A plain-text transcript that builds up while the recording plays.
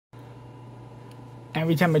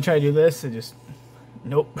Every time I try to do this, it just,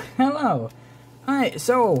 nope. Hello. Alright,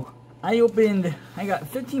 so, I got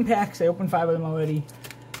 15 packs, I opened 5 of them already.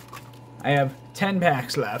 I have 10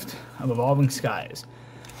 packs left of Evolving Skies.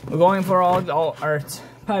 We're going for all arts.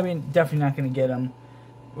 Probably definitely not going to get them.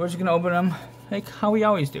 We're just going to open them like how we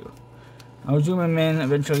always do. I'll zoom them in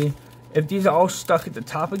eventually. If these are all stuck at the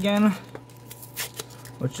top again,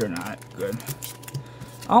 which they're not, good.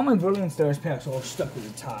 All my Brilliant Stars packs are all stuck at the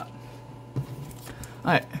top.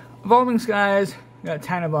 Alright, Evolving Skies, got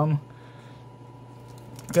 10 of them.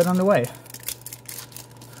 Get on the way.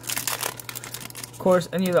 Of course,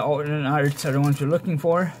 any of the alternate arts are the ones you're looking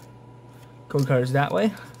for. Code cards that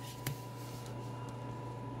way.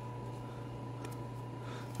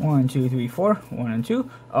 1, 2, 3, 4. 1 and 2.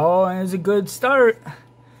 Oh, and it's a good start.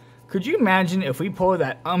 Could you imagine if we pulled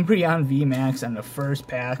that Umbreon VMAX on the first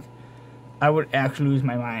pack? I would actually lose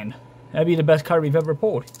my mind. That'd be the best card we've ever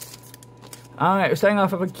pulled. Alright, we're starting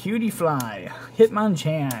off with a Cutiefly,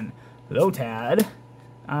 Hitmonchan, Lotad,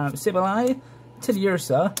 Sableye,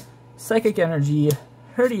 Teddiursa, Psychic Energy,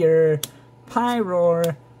 Herdier,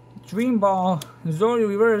 Pyroar, Dream Ball, Zoro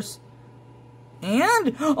Reverse,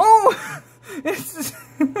 and, oh, it's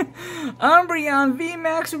Umbreon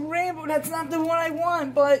VMAX Rainbow. That's not the one I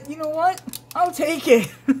want, but you know what? I'll take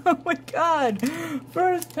it. Oh my god.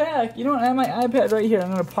 First pack. You know what? I have my iPad right here.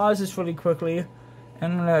 I'm going to pause this really quickly.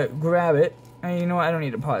 And I'm going to grab it. And you know what? I don't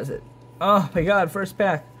need to pause it. Oh my god. First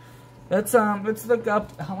pack. Let's look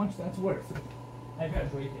up how much that's worth.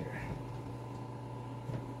 iPad's right here.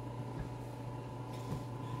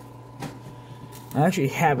 I actually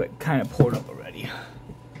have it kind of pulled up already.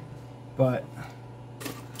 But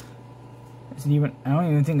it's even, I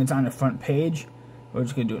don't even think it's on the front page. We're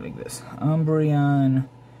just gonna do it like this. Umbreon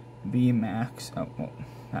VMAX. Oh, well,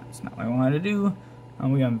 that's not what I wanted to do.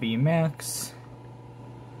 Umbreon VMAX.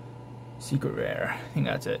 Secret Rare. I think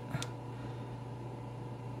that's it.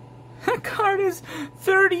 That card is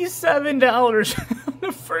 $37 on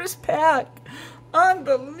the first pack.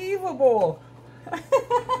 Unbelievable.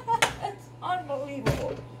 That's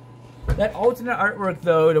unbelievable. That alternate artwork,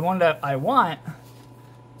 though, the one that I want,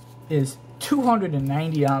 is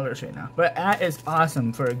 $290 right now. But that is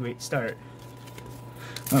awesome for a great start.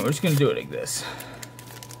 Alright, we're just going to do it like this.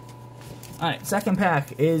 Alright, second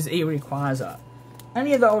pack is a Rayquaza.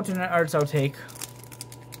 Any of the alternate arts I'll take.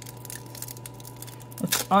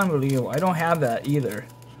 It's unbelievable. I don't have that either.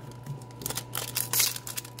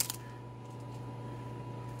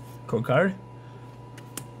 Code card.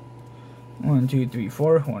 1, 2, 3,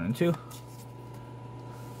 4. 1 and 2.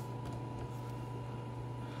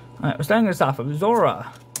 Alright, we're starting this off with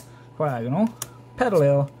Zora, Diagonal,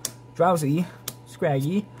 Petalil, Drowsy,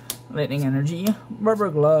 Scraggy, Lightning Energy, Rubber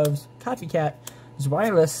Gloves, Copycat,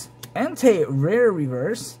 Zweilous, Entei Rare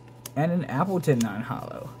Reverse, and an Appleton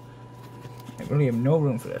non-hollow. I really have no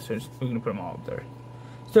room for this, so we're going to put them all up there.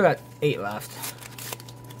 Still got 8 left.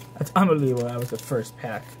 That's unbelievable. That was the first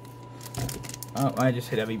pack. Oh, I just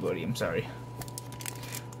hit everybody. I'm sorry.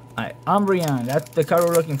 Alright, Umbreon. That's the card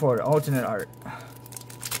we're looking for. The alternate art.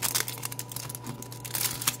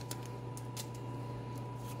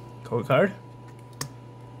 Code card.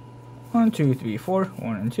 1, 2, 3, 4.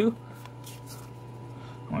 1 and 2.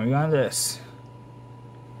 What we got this?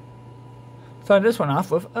 Start this one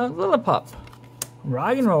off with a Lillipup,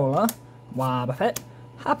 Roggenrola, Wobbuffet,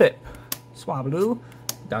 Hoppip, Swablu,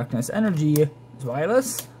 Darkness Energy,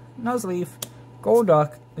 Zweilous, Nuzleaf,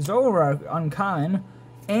 Golduck, Zoroark Uncommon,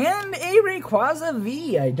 and a Rayquaza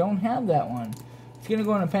V. I don't have that one. It's gonna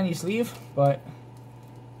go in a penny sleeve, but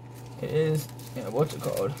it is, yeah, what's it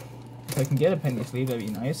called? If I can get a penny sleeve, that'd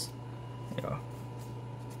be nice. There you go.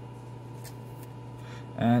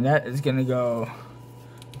 And that is gonna go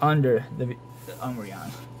under the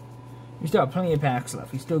Umbreon. We still have plenty of packs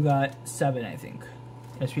left. We still got 7, I think.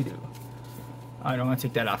 Yes, we do. I don't want to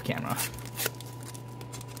take that off camera.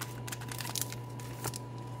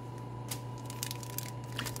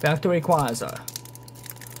 Back to Rayquaza.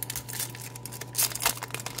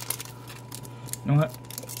 You know what?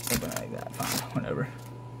 Open it like that. Fine. Whatever.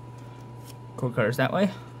 Code cards that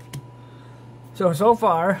way. So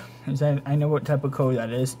far, I know what type of code that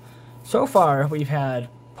is. So far, we've had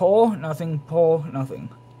pull, nothing, pull, nothing.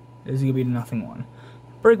 This is going to be the nothing one.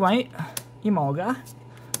 Bergmite, Emolga,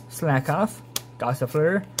 Slackoff,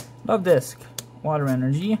 Gossifleur, Love Disc, Water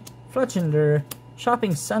Energy, Fletchinder,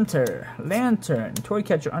 Shopping Center, Lantern, Toy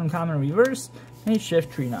Catcher Uncommon Reverse, and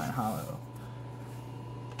Shift Tree non-hollow.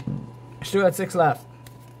 Still got 6 left.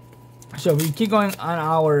 So if we keep going on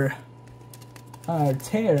our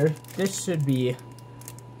tear, this should be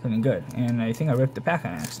something good. And I think I ripped the pack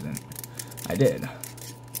on accident. I did.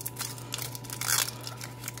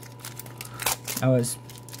 That was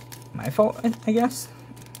my fault, I guess.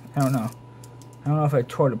 I don't know. I don't know if I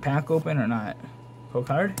tore the pack open or not. Code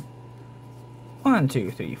card. 1, 2,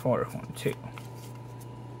 3, 4. 1, 2.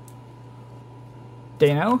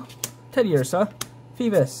 Dano, Teddiursa,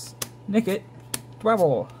 Phoebus, Nickit,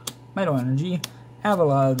 Dwebble, Metal Energy,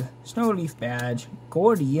 Avalugg, Snowleaf Badge,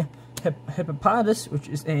 Gordy, Hippopotas, which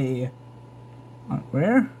is a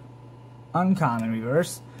rare, uncommon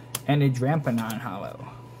reverse, and a Drampanon Hollow.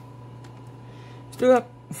 Still got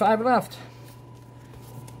 5 left.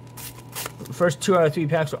 The first 2 out of 3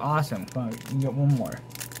 packs were awesome. Come on, you can get one more.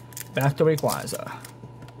 Back to Rayquaza.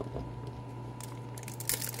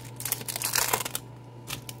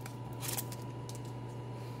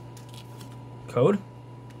 Code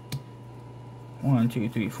 1, 2,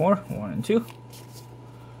 3, 4. 1 and 2.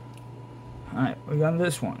 Alright, we got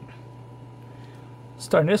this one.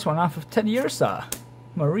 Starting this one off of Teddiursa,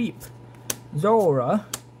 Mareep, Zora,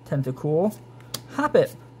 Tentacool,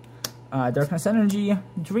 Hoppip, Darkness Energy,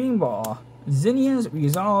 Dream Ball, Zinnia's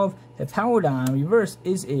Resolve, Hippowdon Reverse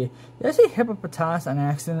is a... Did I say Hippopotas on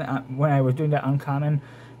accident when I was doing that uncommon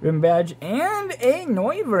ribbon badge? And a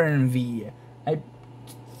Noivern V. I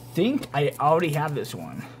think I already have this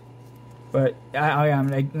one. But I am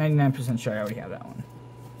like 99% sure I already have that one.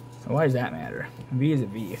 So why does that matter? V is a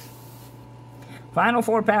V. Final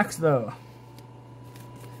 4 packs though.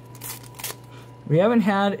 We haven't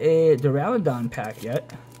had a Duraludon pack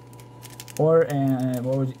yet. Or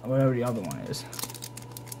whatever the other one is.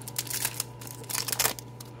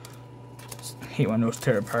 I hate when those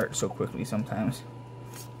tear apart so quickly sometimes.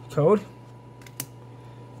 Code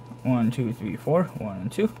 1, 2, 3, 4. 1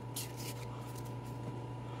 and 2.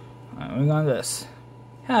 Alright, we got this.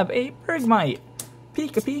 Have a Bergmite,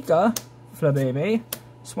 Pika Pika, Flabebe,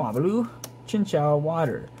 Swablu, Chinchou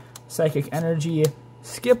Water, Psychic Energy,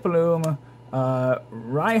 Skiploom,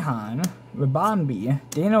 Raihan, Ribombee,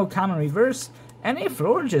 Dano Common Reverse, and a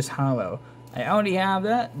Florges Hollow. I already have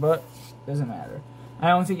that, but doesn't matter. I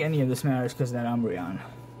don't think any of this matters because of that Umbreon.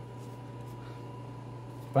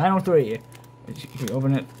 Final 3. Can we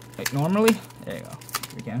open it like normally? There you go.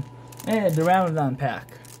 We can. And the Duraludon pack.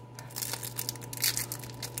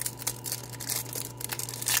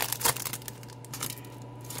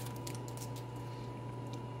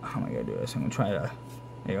 How am I gonna do this? I'm gonna try to.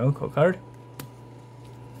 There you go. Code card.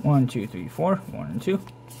 1, 2, 3, 4. 1 and 2.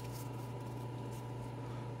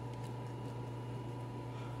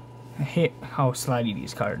 I hate how slidey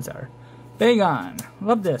these cards are. Bagon,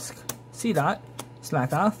 Love Disc, Seedot,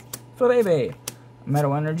 Slackoth, Flabebe,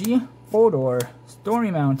 Metal Energy, Bodor, Stormy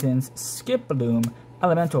Mountains, Skiploom,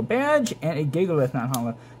 Elemental Badge, and a Gigalith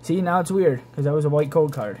non-hollow. See, now it's weird, because that was a white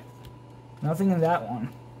code card. Nothing in that one.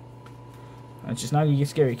 It's just not gonna get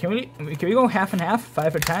scary. Can we go half and half?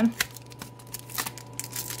 5 for 10?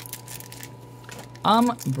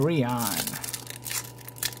 Umbreon.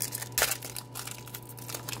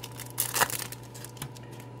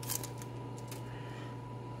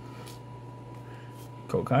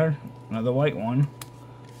 Code card. Another white one.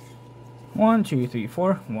 1, 2, 3,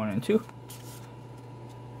 4. 1 and 2.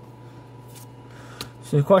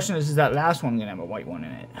 So the question is that last one gonna have a white one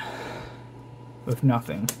in it? With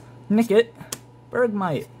nothing. Nickit,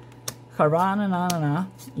 Bergmite, Karanana,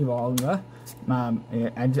 Evolga,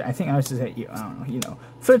 I think I was just, I don't know, you know,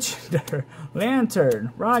 Fritchinder,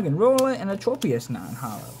 Lantern, Roggenrola, and a Tropius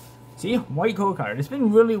non-hollow. See, white code card. It's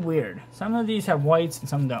been really weird. Some of these have whites and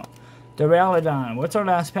some don't. Duraludon, what's our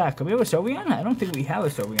last pack? Do we have a Sylveon? I don't think we have a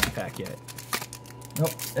Sylveon pack yet.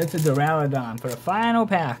 Nope, it's a Duraludon for the final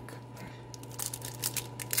pack.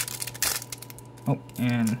 Oh,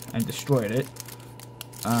 and I destroyed it.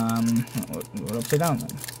 What upside down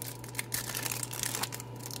then?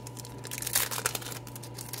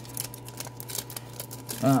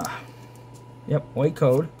 Yep, white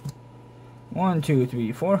code. 1, 2,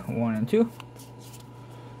 3, 4. 1 and 2.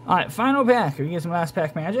 Alright, final pack. Can we get some last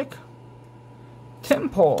pack magic?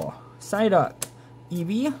 Timpole, Psyduck,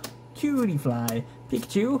 Eevee, Cutiefly,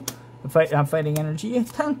 Pikachu, Fighting Energy,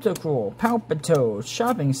 Tentacruel, Palpitoad,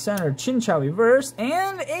 Shopping Center, Chinchou Reverse,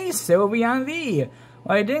 and a Sylveon V.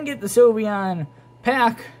 Well, I didn't get the Sylveon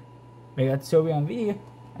pack, but I got the Sylveon V,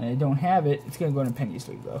 and I don't have it. It's going to go in a Penny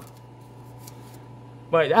Sleeve, though.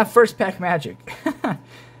 But that first pack magic.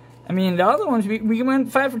 I mean, the other ones, we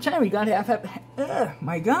went 5 for 10. We got half.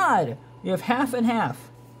 My God. We have half and half.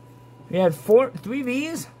 We had 3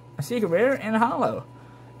 Vs, a Secret Rare, and a Hollow.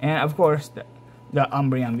 And, of course, the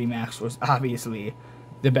Umbreon VMAX was obviously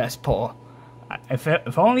the best pull.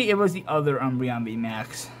 If only it was the other Umbreon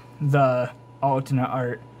VMAX, the alternate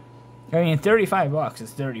art. I mean, $35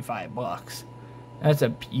 is $35. That's a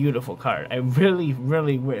beautiful card. I really,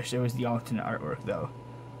 really wish there was the alternate artwork, though.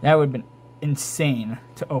 That would have been insane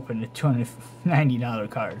to open a $290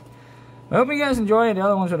 card. I hope you guys enjoyed. The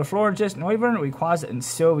other ones were the Florist, Noivern, Rayquaza, and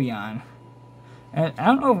Sylveon. And I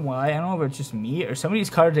don't know why. I don't know if it's just me or some of these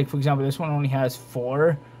cards. Like, for example, this one only has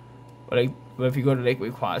 4. But, like, if you go to, like,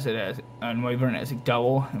 Rayquaza, it has, Noivern has, like,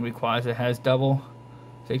 double. And Rayquaza has double.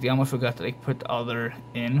 So, like, they almost forgot to, like, put the other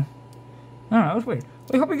in. I don't know. It was weird.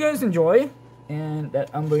 Well, I hope you guys enjoy. And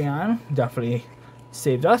that Umbreon definitely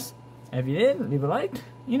saved us. If you did, leave a like.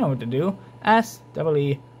 You know what to do.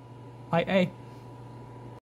 SEEIA.